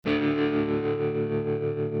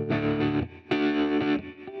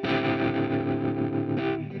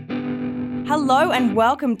Hello and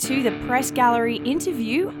welcome to the Press Gallery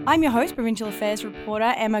interview. I'm your host, Provincial Affairs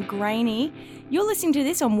reporter Emma Graney. You're listening to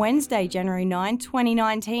this on Wednesday, January 9,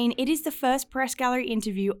 2019. It is the first Press Gallery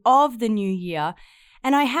interview of the new year.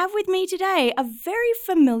 And I have with me today a very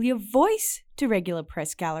familiar voice to regular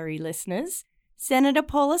Press Gallery listeners, Senator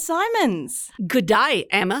Paula Simons. Good day,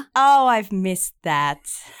 Emma. Oh, I've missed that.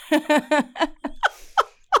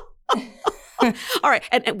 All right.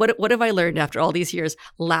 And what have I learned after all these years?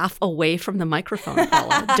 Laugh away from the microphone,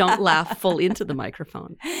 Paula. Don't laugh full into the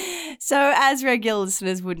microphone. So as regular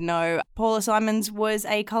listeners would know, Paula Simons was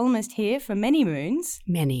a columnist here for many moons.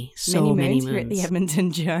 Many moons moons. Here at the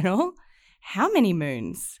Edmonton Journal. How many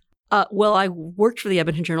moons? Well, I worked for the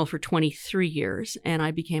Edmonton Journal for 23 years, and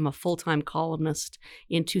I became a full-time columnist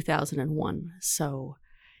in 2001. So...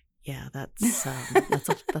 yeah,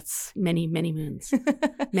 that's many moons,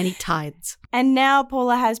 many tides. And now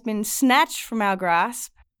Paula has been snatched from our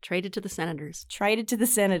grasp. Traded to the Senators. Traded to the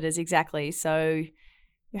Senators, exactly. So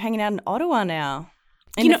you're hanging out in Ottawa now.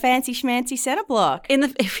 In the fancy schmancy center block.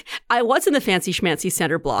 I was in the fancy schmancy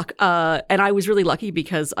center block, and I was really lucky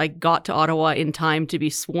because I got to Ottawa in time to be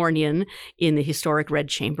sworn in the historic Red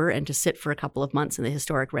Chamber and to sit for a couple of months in the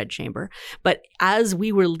historic Red Chamber. But as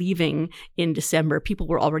we were leaving in December, people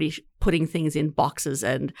were already putting things in boxes,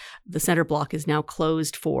 and the center block is now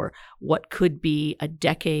closed for what could be a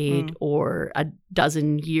decade or a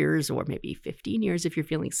dozen years or maybe 15 years if you're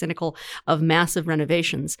feeling cynical of massive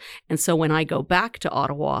renovations. And so when I go back to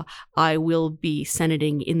Ottawa, I will be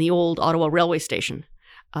senating in the old Ottawa railway station.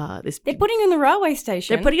 They're putting you in the railway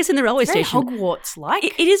station. They're putting us in the railway station. Very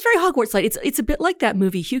Hogwarts-like. It is very Hogwarts-like. It's a bit like that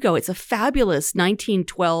movie Hugo. It's a fabulous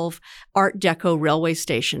 1912 Art Deco railway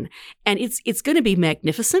station, and it's going to be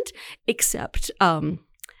magnificent. Except,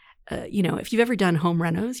 if you've ever done home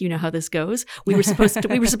renos, you know how this goes. We were supposed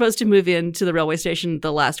to move into the railway station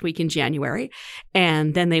the last week in January,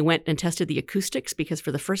 and then they went and tested the acoustics because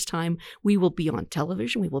for the first time we will be on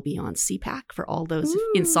television. We will be on CPAC for all those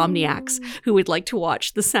insomniacs who would like to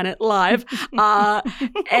watch the Senate live,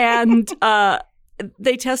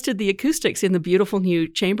 They tested the acoustics in the beautiful new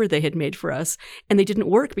chamber they had made for us, and they didn't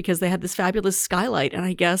work because they had this fabulous skylight. And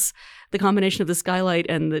I guess the combination of the skylight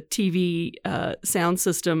and the TV sound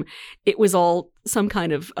system, it was all some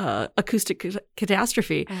kind of acoustic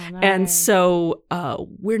catastrophe. Oh, no. And so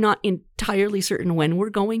we're not entirely certain when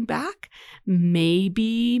we're going back,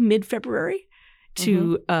 maybe mid-February,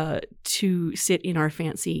 to sit in our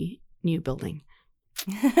fancy new building.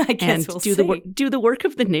 I guess we'll see. Do the work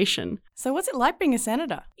of the nation. So what's it like being a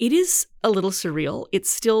senator? It is a little surreal. It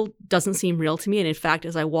still doesn't seem real to me. And in fact,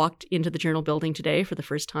 as I walked into the Journal building today for the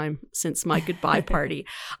first time since my goodbye party,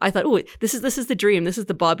 I thought, oh, this is the dream. This is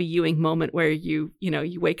the Bobby Ewing moment where you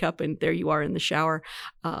wake up and there you are in the shower.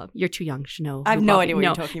 You're too young to know. I have no idea what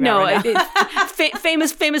you're talking about right now.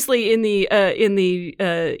 Famously in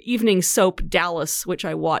the evening soap Dallas, which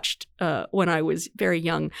I watched when I was very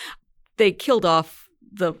young, they killed off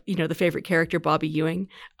the favorite character, Bobby Ewing.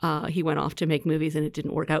 He went off to make movies and it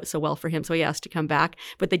didn't work out so well for him. So he asked to come back,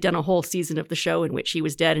 but they'd done a whole season of the show in which he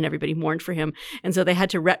was dead and everybody mourned for him. And so they had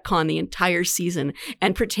to retcon the entire season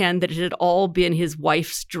and pretend that it had all been his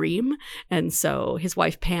wife's dream. And so his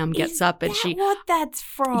wife, Pam, gets up and what that's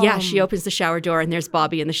from? Yeah, she opens the shower door and there's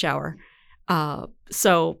Bobby in the shower.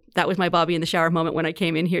 So that was my Bobby in the shower moment when I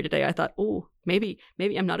came in here today. I thought, oh, maybe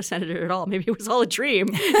I'm not a senator at all. Maybe it was all a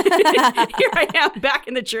dream. Here I am back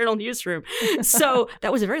in the Journal newsroom. So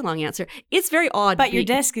that was a very long answer. It's very odd. But your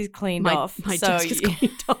desk is cleaned off. My desk is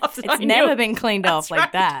cleaned off. It's never been cleaned off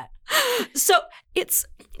like that. So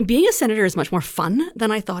being a senator is much more fun than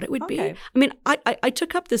I thought it would be. I mean, I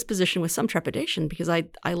took up this position with some trepidation because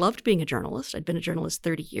I loved being a journalist. I'd been a journalist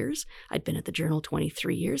 30 years. I'd been at the Journal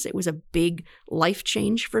 23 years. It was a big life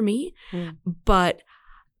change for me. But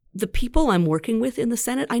the people I'm working with in the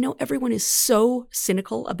Senate, I know everyone is so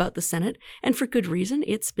cynical about the Senate, and for good reason.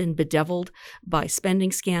 It's been bedeviled by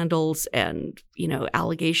spending scandals and,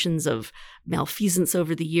 allegations of malfeasance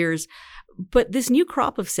over the years. But this new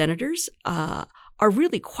crop of senators are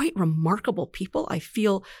really quite remarkable people. I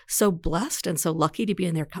feel so blessed and so lucky to be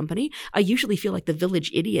in their company. I usually feel like the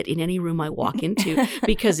village idiot in any room I walk into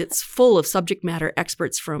because it's full of subject matter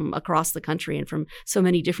experts from across the country and from so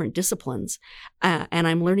many different disciplines. And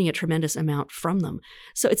I'm learning a tremendous amount from them.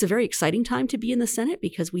 So it's a very exciting time to be in the Senate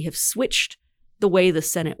because we have switched the way the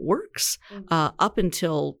Senate works. Up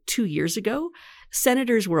until 2 years ago,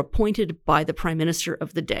 senators were appointed by the Prime Minister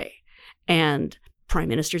of the day. And prime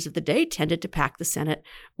ministers of the day tended to pack the Senate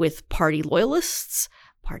with party loyalists,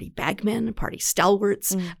 party bagmen, party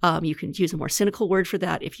stalwarts. You can use a more cynical word for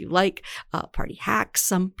that if you like. Party hacks,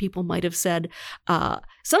 some people might have said.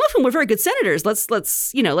 Some of whom were very good senators.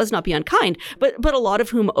 Let's not be unkind. But a lot of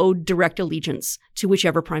whom owed direct allegiance to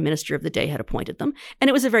whichever prime minister of the day had appointed them. And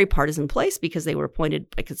it was a very partisan place because they were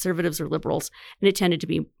appointed by conservatives or liberals, and it tended to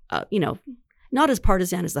be, not as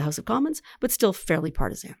partisan as the House of Commons, but still fairly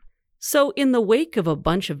partisan. So in the wake of a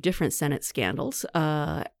bunch of different Senate scandals,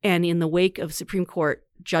 and in the wake of Supreme Court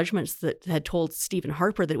judgments that had told Stephen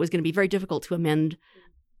Harper that it was going to be very difficult to amend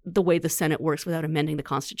the way the Senate works without amending the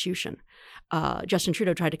Constitution, Justin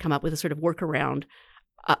Trudeau tried to come up with a sort of workaround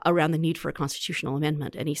around the need for a constitutional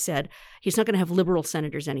amendment. And he said he's not going to have liberal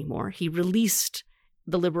senators anymore. He released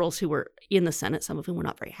the liberals who were in the Senate, some of whom were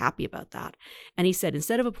not very happy about that. And he said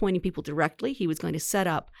instead of appointing people directly, he was going to set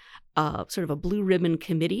up sort of a blue ribbon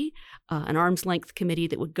committee, an arm's length committee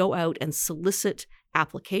that would go out and solicit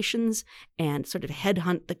applications and sort of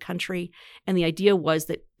headhunt the country. And the idea was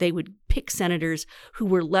that they would pick senators who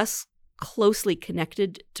were less closely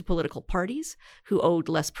connected to political parties, who owed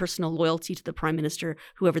less personal loyalty to the prime minister,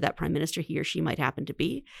 whoever that prime minister he or she might happen to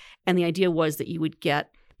be. And the idea was that you would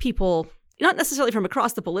get people not necessarily from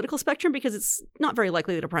across the political spectrum, because it's not very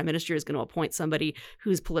likely that a prime minister is going to appoint somebody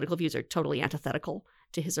whose political views are totally antithetical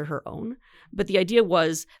to his or her own. But the idea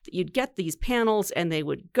was that you'd get these panels and they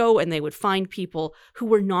would go and they would find people who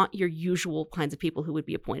were not your usual kinds of people who would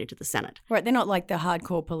be appointed to the Senate. Right. They're not like the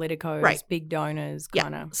hardcore politicos, right. Big donors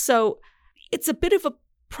kind of. So it's a bit of a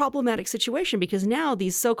problematic situation because now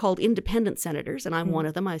these so-called independent senators, and I'm one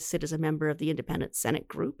of them, I sit as a member of the Independent Senate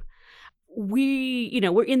Group,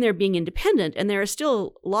 we're in there being independent, and there are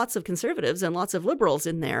still lots of conservatives and lots of liberals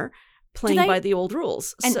in there playing by the old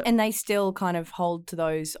rules. And they still kind of hold to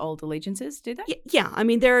those old allegiances, do they? Yeah. I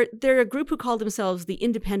mean, they're a group who call themselves the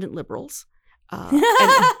Independent Liberals.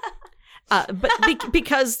 But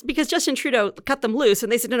because Justin Trudeau cut them loose, and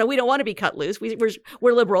they said, no, we don't want to be cut loose.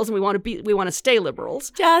 We're liberals, and we want to stay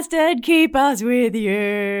liberals. Justin, keep us with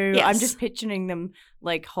you. Yes. I'm just picturing them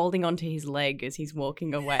like holding onto his leg as he's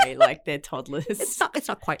walking away, like they're toddlers. It's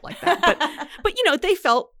not quite like that, but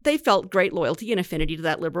they felt great loyalty and affinity to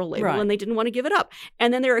that liberal label, right. And they didn't want to give it up.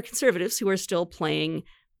 And then there are conservatives who are still playing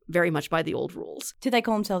very much by the old rules. Do they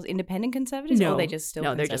call themselves independent conservatives? No, or are they just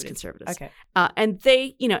still they're just conservatives. Okay. And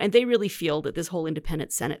they really feel that this whole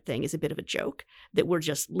independent Senate thing is a bit of a joke, that we're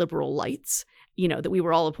just liberal lights, that we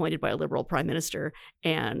were all appointed by a liberal prime minister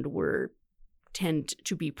and tend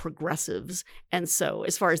to be progressives. And so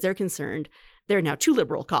as far as they're concerned, there are now two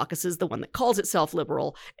liberal caucuses, the one that calls itself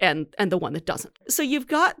liberal and the one that doesn't. So you've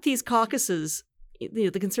got these caucuses, the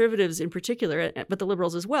conservatives in particular, but the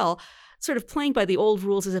liberals as well, sort of playing by the old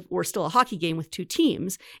rules as if we're still a hockey game with two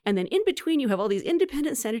teams. And then in between, you have all these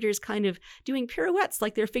independent senators kind of doing pirouettes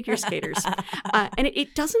like they're figure skaters. And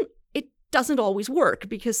it doesn't always work,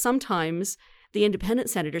 because sometimes the independent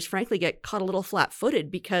senators, frankly, get caught a little flat-footed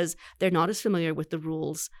because they're not as familiar with the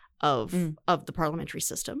rules of the parliamentary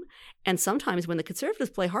system. And sometimes when the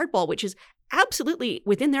conservatives play hardball, which is absolutely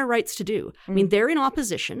within their rights to do. I mean, they're in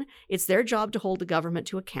opposition. It's their job to hold the government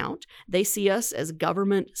to account. They see us as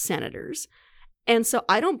government senators. And so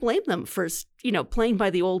I don't blame them for, playing by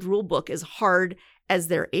the old rule book as hard as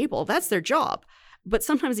they're able. That's their job. But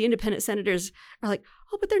sometimes the independent senators are like,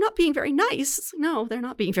 oh, but they're not being very nice. It's like, no, they're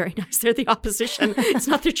not being very nice. They're the opposition. It's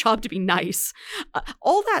not their job to be nice.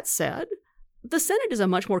 All that said, the Senate is a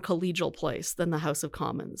much more collegial place than the House of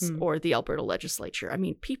Commons or the Alberta legislature. I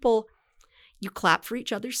mean, you clap for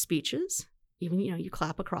each other's speeches. Even, you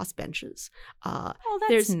clap across benches.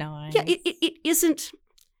 That's nice. Yeah, it isn't.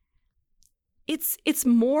 It's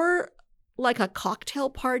more like a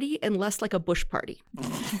cocktail party and less like a bush party.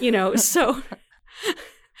 So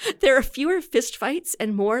there are fewer fistfights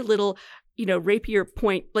and more little, rapier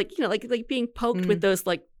point, like being poked with those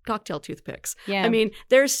like cocktail toothpicks. Yeah. I mean,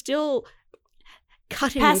 there's still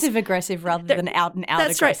cutting passive aggressive rather than out and out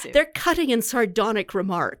that's aggressive. Right. They're cutting in sardonic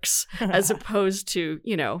remarks as opposed to,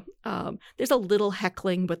 there's a little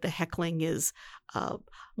heckling, but the heckling is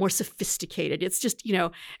more sophisticated. It's just,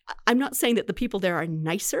 I'm not saying that the people there are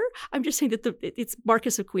nicer. I'm just saying that it's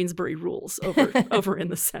Marquess of Queensberry rules over in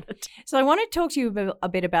the Senate. So I want to talk to you a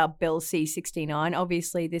bit about Bill C-69.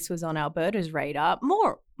 Obviously, this was on Alberta's radar,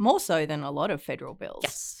 more so than a lot of federal bills.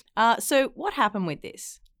 Yes. So what happened with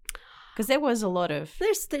this? Because there was a lot of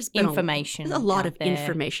there's been information. There's a lot of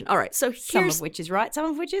information. All right. So some of which is right, some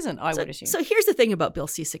of which isn't, I would assume. So here's the thing about Bill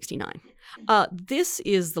C-69. This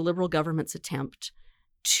is the Liberal government's attempt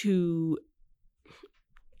to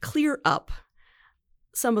clear up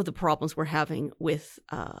some of the problems we're having with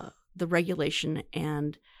the regulation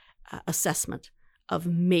and assessment of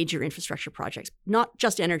major infrastructure projects, not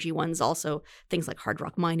just energy ones, also things like hard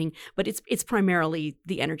rock mining, but it's primarily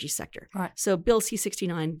the energy sector. Right. So Bill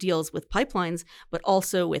C-69 deals with pipelines, but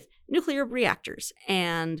also with nuclear reactors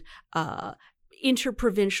and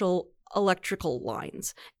interprovincial electrical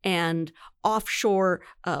lines and offshore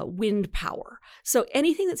wind power. So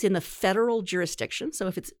anything that's in the federal jurisdiction, so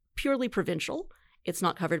if it's purely provincial, it's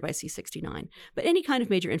not covered by C-69. But any kind of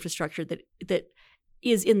major infrastructure that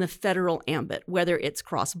is in the federal ambit, whether it's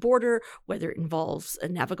cross-border, whether it involves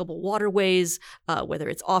navigable waterways, whether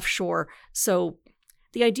it's offshore. So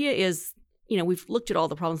the idea is, we've looked at all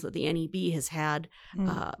the problems that the NEB has had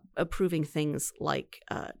approving things like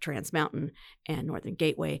Trans Mountain and Northern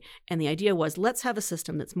Gateway. And the idea was, let's have a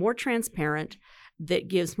system that's more transparent, that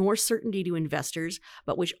gives more certainty to investors,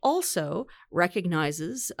 but which also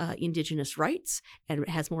recognizes Indigenous rights and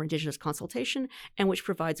has more Indigenous consultation, and which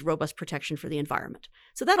provides robust protection for the environment.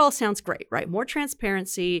 So that all sounds great, right? More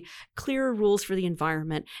transparency, clearer rules for the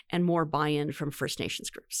environment, and more buy-in from First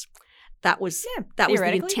Nations groups. That was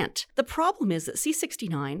the intent. The problem is that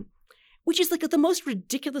C-69, which is like the most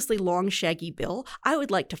ridiculously long, shaggy bill, I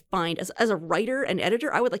would like to find, as a writer and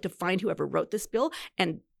editor, I would like to find whoever wrote this bill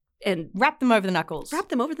and wrap them over the knuckles.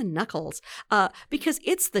 Because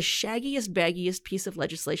it's the shaggiest, baggiest piece of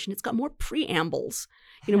legislation. It's got more preambles,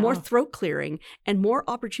 more throat clearing and more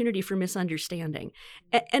opportunity for misunderstanding.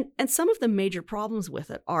 And some of the major problems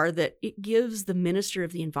with it are that it gives the Minister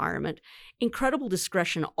of the Environment incredible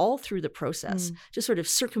discretion all through the process to sort of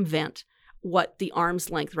circumvent what the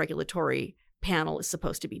arm's length regulatory panel is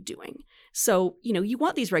supposed to be doing. So, you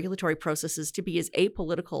want these regulatory processes to be as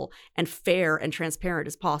apolitical and fair and transparent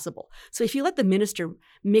as possible. So if you let the minister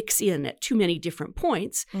mix in at too many different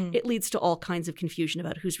points, it leads to all kinds of confusion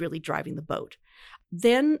about who's really driving the boat.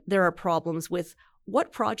 Then there are problems with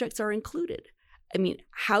what projects are included. I mean,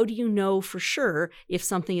 how do you know for sure if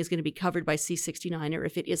something is going to be covered by C-69 or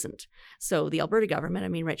if it isn't? So the Alberta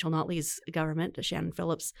government, Rachel Notley's government, Shannon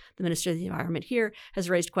Phillips, the Minister of the Environment here, has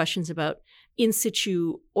raised questions about in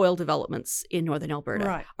situ oil developments in northern Alberta.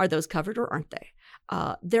 Right. Are those covered or aren't they?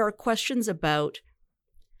 There are questions about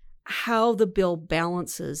how the bill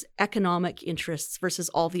balances economic interests versus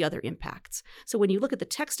all the other impacts. So when you look at the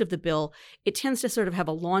text of the bill, it tends to sort of have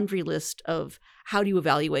a laundry list of how do you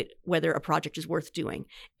evaluate whether a project is worth doing.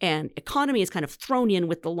 And economy is kind of thrown in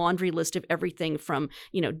with the laundry list of everything from,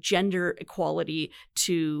 gender equality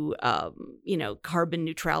to, carbon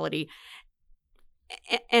neutrality.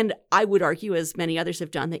 And I would argue, as many others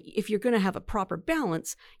have done, that if you're going to have a proper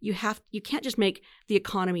balance, you can't just make the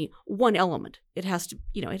economy one element. It has to,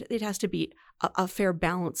 it has to be a fair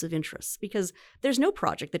balance of interests, because there's no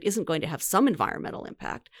project that isn't going to have some environmental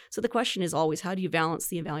impact. So the question is always, how do you balance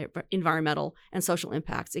the environmental and social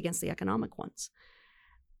impacts against the economic ones?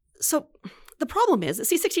 So the problem is that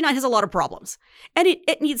C-69 has a lot of problems, and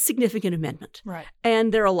it needs significant amendment. Right.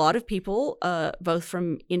 And there are a lot of people, both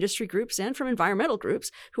from industry groups and from environmental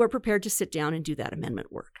groups, who are prepared to sit down and do that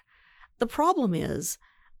amendment work. The problem is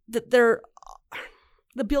that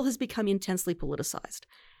the bill has become intensely politicized.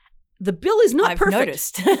 The bill is not perfect. I've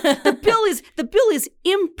noticed. The bill is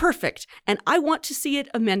imperfect, and I want to see it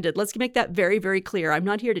amended. Let's make that very, very clear. I'm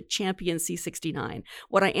not here to champion C-69.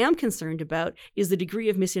 What I am concerned about is the degree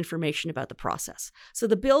of misinformation about the process. So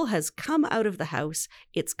the bill has come out of the House,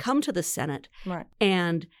 it's come to the Senate, right,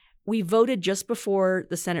 and we voted just before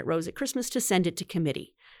the Senate rose at Christmas to send it to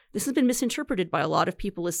committee. This has been misinterpreted by a lot of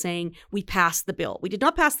people as saying we passed the bill. We did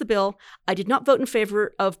not pass the bill. I did not vote in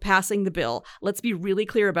favor of passing the bill. Let's be really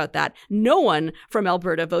clear about that. No one from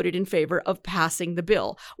Alberta voted in favor of passing the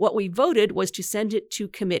bill. What we voted was to send it to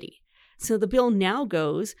committee. So the bill now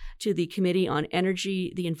goes to the Committee on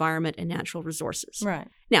Energy, the Environment, and Natural Resources. Right.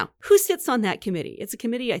 Now, who sits on that committee? It's a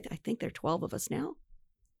committee, I think there are 12 of us now,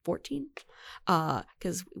 14,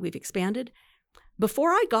 because we've expanded. Before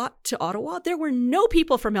I got to Ottawa, there were no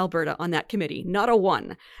people from Alberta on that committee, not a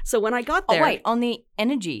one. So when I got there— Oh, wait, on the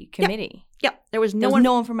Energy Committee? Yeah, there was no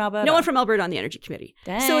one from Alberta? No one from Alberta on the Energy Committee.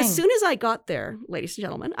 Dang. So as soon as I got there, ladies and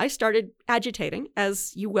gentlemen, I started agitating,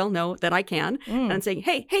 as you well know that I can, and saying,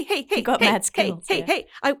 hey, you got mad skills. Hey,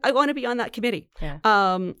 I want to be on that committee.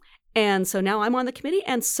 Yeah. And so now I'm on the committee,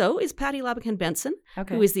 and so is Patty Labakan-Benson,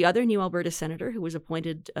 who is the other new Alberta senator who was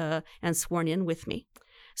appointed and sworn in with me.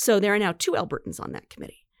 So there are now 2 Albertans on that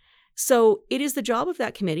committee. So it is the job of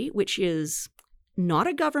that committee, which is not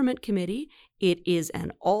a government committee. It is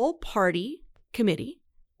an all-party committee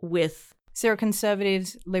with So there are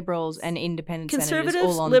Conservatives, Liberals, and Independent senators Conservatives,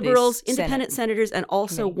 all on Liberals, this Independent senators, and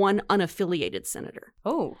also one unaffiliated senator.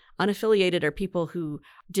 Oh. Unaffiliated are people who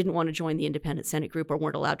didn't want to join the Independent Senate group or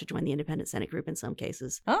weren't allowed to join the Independent Senate group in some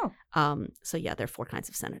cases. Oh. So yeah, there are 4 kinds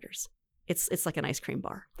of senators. It's like an ice cream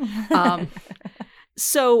bar.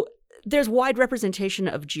 So there's wide representation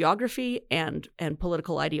of geography and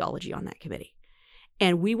political ideology on that committee.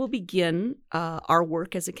 And we will begin our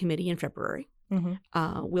work as a committee in February.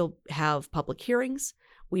 Mm-hmm. We'll have public hearings.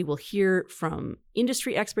 We will hear from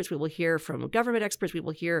industry experts. We will hear from government experts. We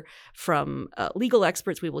will hear from legal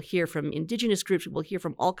experts. We will hear from indigenous groups. We will hear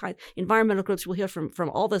from all kinds, environmental groups. We'll hear from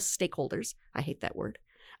all the stakeholders. I hate that word.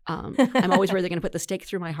 I'm always worried they're going to put the stake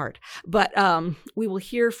through my heart. But we will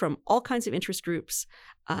hear from all kinds of interest groups,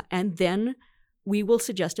 and then we will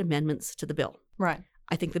suggest amendments to the bill. Right.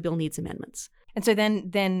 I think the bill needs amendments. And so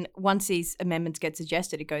then once these amendments get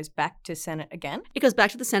suggested, it goes back to Senate again? It goes back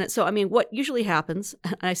to the Senate. So, I mean, what usually happens,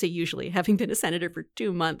 and I say usually, having been a senator for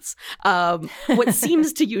 2 months, what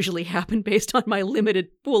seems to usually happen based on my limited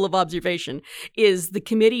pool of observation is the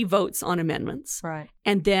committee votes on amendments. Right.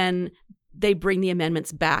 And then they bring the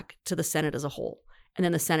amendments back to the Senate as a whole. And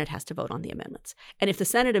then the Senate has to vote on the amendments. And if the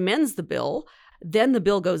Senate amends the bill, then the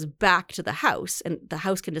bill goes back to the House, and the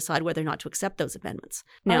House can decide whether or not to accept those amendments.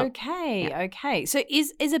 Now, Okay. So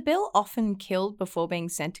is a bill often killed before being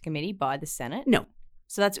sent to committee by the Senate? No.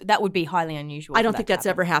 So that would be highly unusual. I don't think that's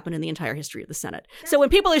ever happened in the entire history of the Senate. So when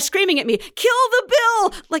people are screaming at me, kill the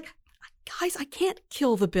bill, like, guys, I can't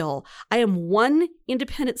kill the bill. I am one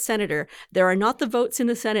independent senator. There are not the votes in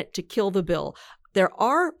the Senate to kill the bill. There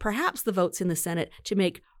are perhaps the votes in the Senate to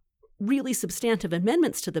make really substantive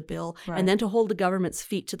amendments to the bill, right, and then to hold the government's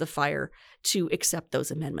feet to the fire to accept those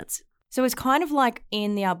amendments. So it's kind of like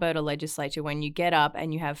in the Alberta legislature when you get up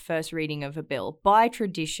and you have first reading of a bill. By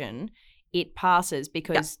tradition, it passes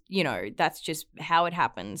because, that's just how it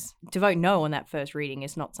happens. To vote no on that first reading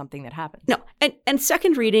is not something that happens. No. And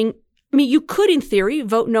second reading, I mean, you could, in theory,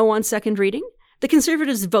 vote no on second reading. The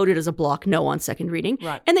Conservatives voted as a bloc no on second reading.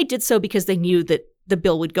 Right. And they did so because they knew that the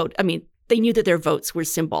bill would go, they knew that their votes were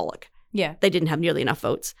symbolic. Yeah. They didn't have nearly enough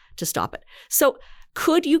votes to stop it. So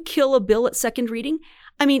could you kill a bill at second reading?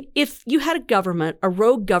 I mean, if you had a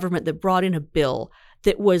rogue government that brought in a bill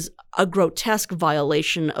that was a grotesque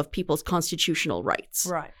violation of people's constitutional rights.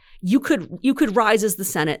 Right. You could rise as the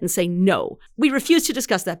Senate and say, no, we refuse to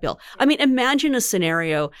discuss that bill. I mean, imagine a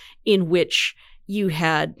scenario in which you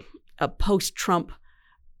had a post-Trump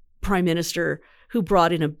prime minister who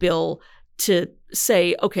brought in a bill to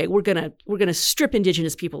say, okay, we're gonna strip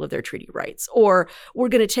Indigenous people of their treaty rights, or we're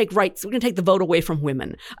gonna take the vote away from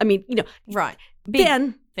women. I mean, right.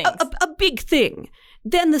 Then a big thing.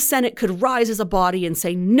 Then the Senate could rise as a body and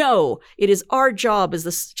say, no, it is our job as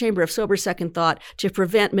the chamber of sober second thought to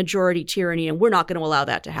prevent majority tyranny, and we're not going to allow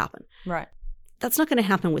that to happen. Right. That's not going to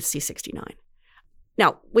happen with c-69.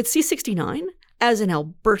 Now, with c-69, as an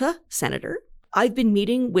Alberta senator, I've been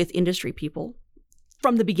meeting with industry people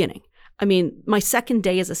from the beginning. I mean, my second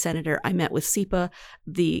day as a senator, I met with CEPA,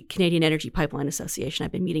 the Canadian Energy Pipeline Association.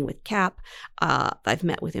 I've been meeting with CAP. I've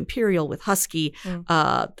met with Imperial, with Husky, with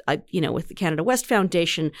the Canada West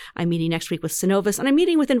Foundation. I'm meeting next week with Cenovus, and I'm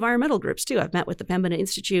meeting with environmental groups too. I've met with the Pembina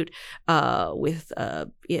Institute, with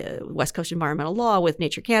West Coast Environmental Law, with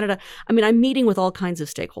Nature Canada. I mean, I'm meeting with all kinds of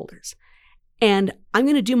stakeholders, and I'm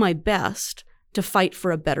going to do my best to fight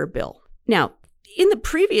for a better bill. Now, in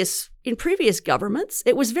previous governments,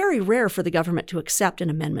 it was very rare for the government to accept an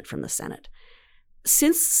amendment from the Senate.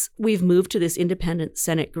 Since we've moved to this independent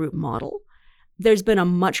Senate group model, there's been a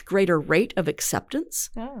much greater rate of acceptance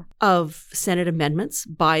of Senate amendments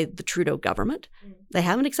by the Trudeau government. They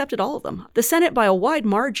haven't accepted all of them. The Senate, by a wide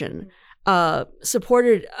margin,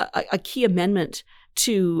 supported a key amendment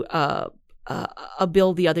to a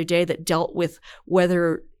bill the other day that dealt with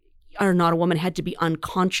whether or not a woman had to be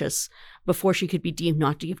unconscious before she could be deemed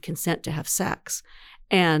not to give consent to have sex.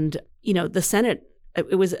 And, the Senate,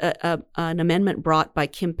 it was an amendment brought by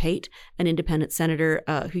Kim Pate, an independent senator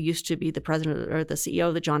who used to be the president or the CEO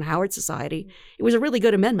of the John Howard Society. It was a really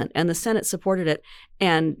good amendment, and the Senate supported it,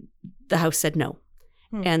 and the House said no.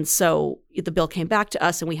 And so the bill came back to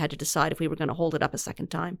us, and we had to decide if we were going to hold it up a second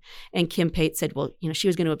time. And Kim Pate said, well, she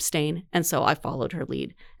was going to abstain. And so I followed her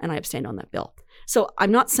lead, and I abstained on that bill. So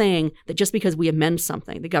I'm not saying that just because we amend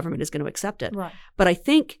something, the government is going to accept it. Right. But I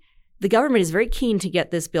think the government is very keen to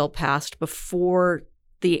get this bill passed before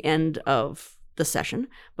the end of the session,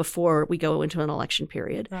 before we go into an election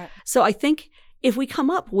period. Right. So I think if we come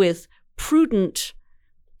up with prudent,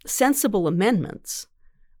 sensible amendments,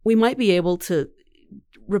 we might be able to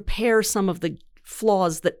repair some of the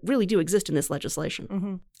flaws that really do exist in this legislation.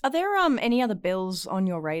 Mm-hmm. Are there any other bills on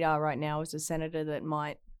your radar right now as a senator that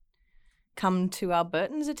might come to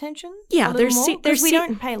Albertans' attention? Yeah, we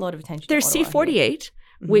don't pay a lot of attention. There's C-48.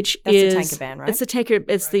 Which That's is the tanker ban, right? It's the tanker.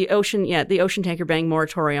 It's the ocean. Yeah, the ocean tanker ban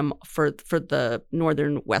moratorium for the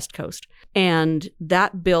northern west coast, and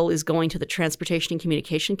that bill is going to the Transportation and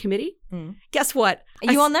Communication Committee. Guess what?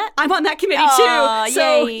 Are you on that? I'm on that committee too.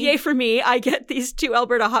 So yay for me! I get these two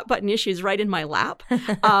Alberta hot button issues right in my lap.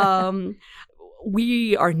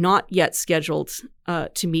 We are not yet scheduled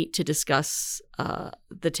to meet to discuss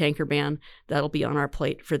the tanker ban. That'll be on our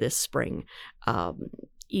plate for this spring.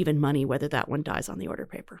 Even money, whether that one dies on the order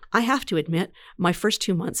paper. I have to admit, my first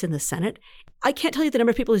 2 months in the Senate, I can't tell you the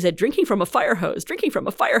number of people who said, drinking from a fire hose,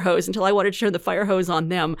 until I wanted to turn the fire hose on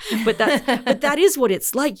them. But that is what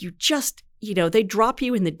it's like. You just, they drop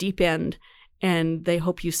you in the deep end and they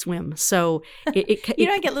hope you swim. So you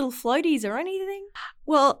don't get little floaties or anything?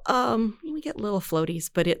 Well, we get little floaties,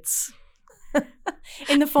 but it's...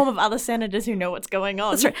 in the form of other senators who know what's going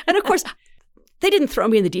on. That's right. And of course... They didn't throw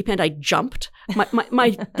me in the deep end. I jumped.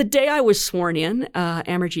 The day I was sworn in,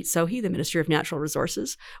 Amarjeet Sohi, the Minister of Natural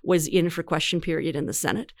Resources, was in for question period in the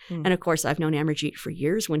Senate. And of course, I've known Amarjeet for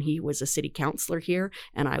years when he was a city councillor here,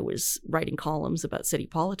 and I was writing columns about city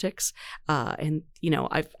politics. And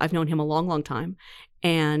I've known him a long, long time.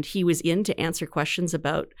 And he was in to answer questions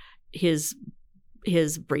about his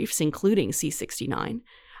briefs, including C-69.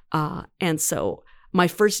 And so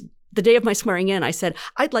the day of my swearing in, I said,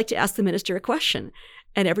 I'd like to ask the minister a question.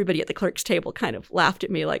 And everybody at the clerk's table kind of laughed at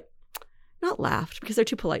me, not laughed because they're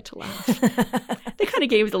too polite to laugh. They kind of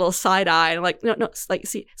gave me the little side eye. And I'm like, no,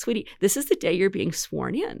 see, sweetie, this is the day you're being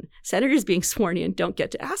sworn in. Senators being sworn in don't get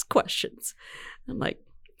to ask questions. I'm like,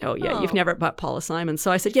 oh, yeah, You've never met Paula Simons. So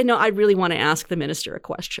I said, yeah, no, I really want to ask the minister a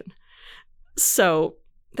question. So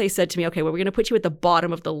they said to me, okay, well, we're going to put you at the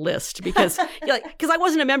bottom of the list because I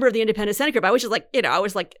wasn't a member of the independent Senate group. I was just I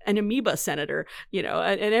was like an amoeba senator, an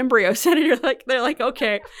embryo senator. They're like,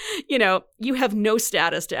 okay, you have no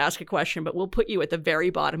status to ask a question, but we'll put you at the very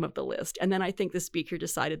bottom of the list. And then I think the speaker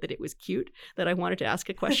decided that it was cute that I wanted to ask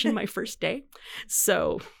a question my first day.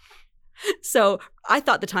 So I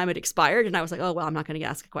thought the time had expired and I was like, oh, well, I'm not going to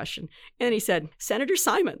ask a question. And then he said, Senator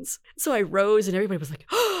Simons. So I rose and everybody was like,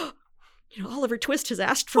 oh, Oliver Twist has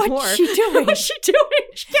asked for more. What's she doing?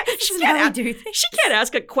 She can't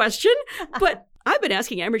ask a question. But I've been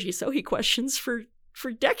asking Amarjeet Sohi questions for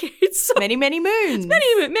decades. So many moons.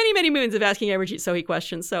 Many moons of asking Amarjeet Sohi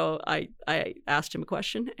questions. So I asked him a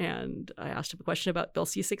question, and I asked him a question about Bill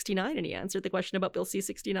C-69, and he answered the question about Bill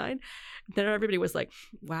C-69. Then everybody was like,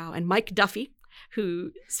 wow. And Mike Duffy,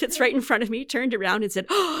 who sits right in front of me, turned around and said,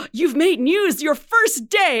 oh, you've made news your first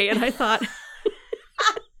day. And I thought...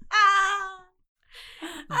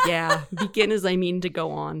 Yeah, begin as I mean to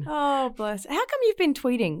go on. Oh, bless. How come you've been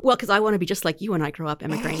tweeting? Well, because I want to be just like you when I grow up,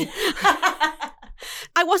 Emma Graney.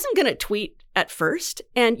 I wasn't going to tweet at first.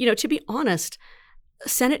 And, to be honest,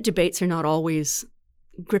 Senate debates are not always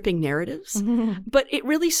gripping narratives. But it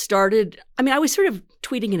really started, I was sort of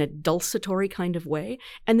tweeting in a dulcetory kind of way.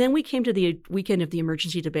 And then we came to the weekend of the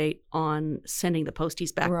emergency debate on sending the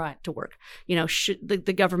posties back to work.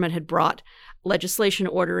 The government had brought legislation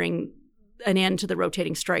ordering an end to the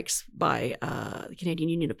rotating strikes by the Canadian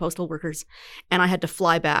Union of Postal Workers. And I had to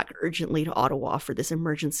fly back urgently to Ottawa for this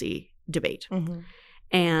emergency debate.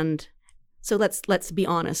 And so let's be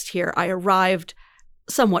honest here. I arrived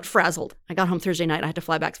somewhat frazzled. I got home Thursday night. I had to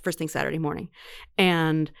fly back first thing Saturday morning.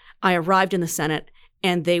 And I arrived in the Senate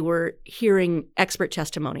and they were hearing expert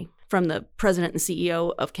testimony from the president and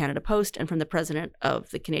CEO of Canada Post and from the president of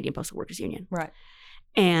the Canadian Postal Workers Union. Right.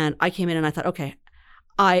 And I came in and I thought, okay,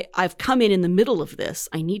 I've come in the middle of this.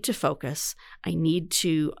 I need to focus. I need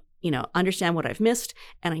to, understand what I've missed,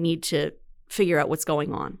 and I need to figure out what's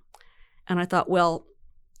going on. And I thought, well,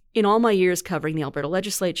 in all my years covering the Alberta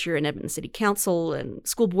legislature and Edmonton City Council and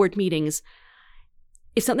school board meetings,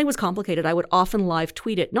 if something was complicated, I would often live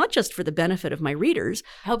tweet it, not just for the benefit of my readers.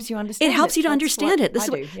 Helps you understand it. It helps you to understand it. This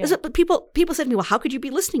is what people said to me, well, how could you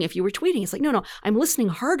be listening if you were tweeting? It's like, no, I'm listening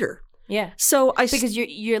harder. Yeah. So because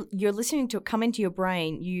you're listening to it come into your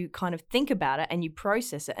brain, you kind of think about it and you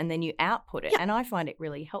process it and then you output it. Yeah. And I find it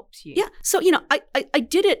really helps you. Yeah. So, I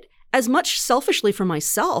did it as much selfishly for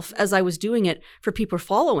myself as I was doing it for people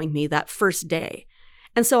following me that first day.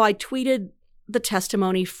 And so I tweeted the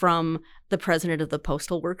testimony from the president of the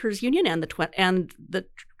Postal Workers Union and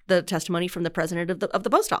the testimony from the president of the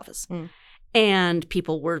post office. And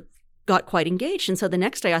people got quite engaged. And so the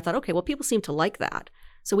next day I thought, okay, well, people seem to like that.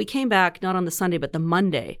 So we came back not on the Sunday, but the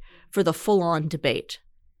Monday for the full-on debate.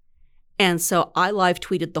 And so I live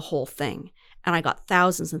tweeted the whole thing. And I got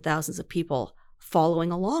thousands and thousands of people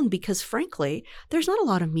following along because, frankly, there's not a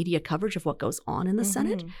lot of media coverage of what goes on in the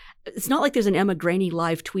Senate. It's not like there's an Emma Graney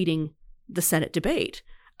live tweeting the Senate debate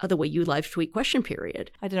the way you live tweet question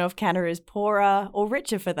period. I don't know if Canada is poorer or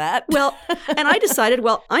richer for that. Well, and I decided,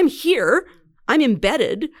 well, I'm here. I'm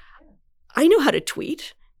embedded. I know how to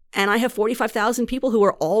tweet. And I have 45,000 people who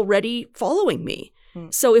are already following me.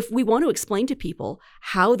 So if we want to explain to people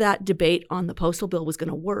how that debate on the postal bill was going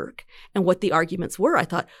to work and what the arguments were, I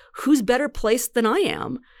thought, who's better placed than I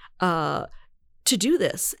am to do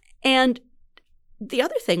this? And the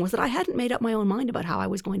other thing was that I hadn't made up my own mind about how I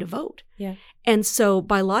was going to vote. Yeah. And so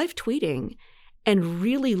by live tweeting and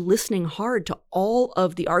really listening hard to all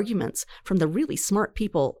of the arguments from the really smart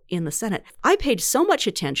people in the Senate, I paid so much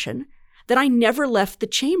attention that I never left the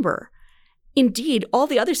chamber. Indeed, all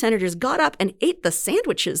the other senators got up and ate the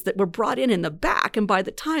sandwiches that were brought in the back. And by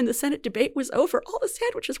the time the Senate debate was over, all the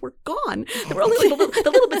sandwiches were gone. There were only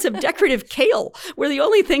the little bits of decorative kale were the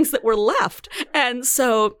only things that were left. And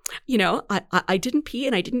so, I didn't pee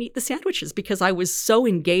and I didn't eat the sandwiches because I was so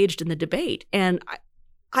engaged in the debate. And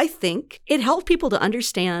I think it helped people to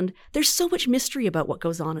understand there's so much mystery about what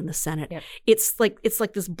goes on in the Senate. Yep. It's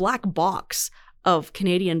like this black box of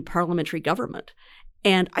Canadian parliamentary government.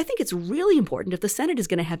 And I think it's really important if the Senate is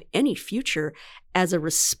going to have any future as a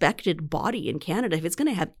respected body in Canada, if it's going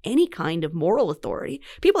to have any kind of moral authority,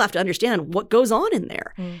 people have to understand what goes on in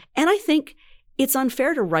there. And I think it's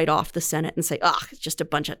unfair to write off the Senate and say, it's just a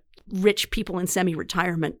bunch of rich people in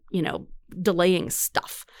semi-retirement, delaying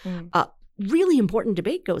stuff. Really important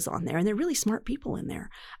debate goes on there, and they're really smart people in there.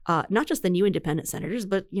 Not just the new independent senators,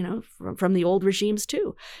 but, from the old regimes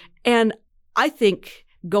too. And I think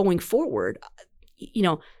going forward,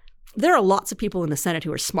 there are lots of people in the Senate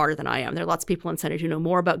who are smarter than I am. There are lots of people in the Senate who know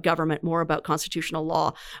more about government, more about constitutional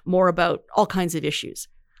law, more about all kinds of issues.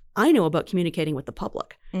 I know about communicating with the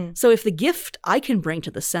public. So if the gift I can bring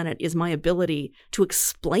to the Senate is my ability to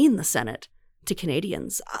explain the Senate to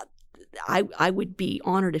Canadians, I would be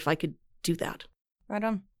honored if I could do that. Right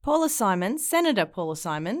on. Paula Simons, Senator Paula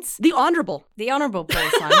Simons. The Honourable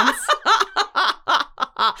Paula Simons.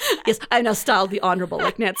 Yes, I now styled the Honourable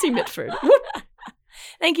like Nancy Mitford.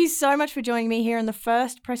 Thank you so much for joining me here in the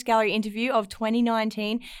first Press Gallery interview of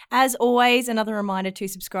 2019. As always, another reminder to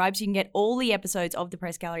subscribe so you can get all the episodes of the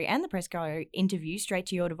Press Gallery and the Press Gallery interview straight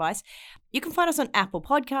to your device. You can find us on Apple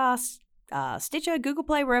Podcasts, Stitcher, Google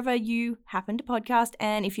Play, wherever you happen to podcast.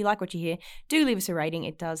 And if you like what you hear, do leave us a rating.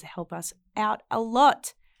 It does help us out a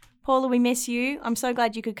lot. Paula, we miss you. I'm so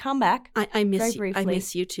glad you could come back. I miss you. I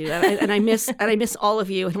miss you too, and I miss all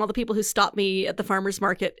of you and all the people who stop me at the farmers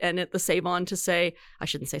market and at the Save On to say, I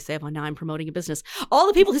shouldn't say Save On now. I'm promoting a business. All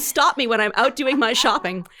the people who stop me when I'm out doing my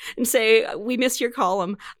shopping and say, we miss your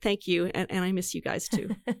column. Thank you, and I miss you guys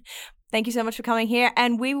too. Thank you so much for coming here,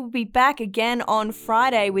 and we will be back again on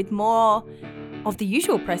Friday with more of the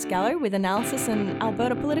usual Press Gallery with analysis and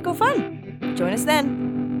Alberta political fun. Join us then.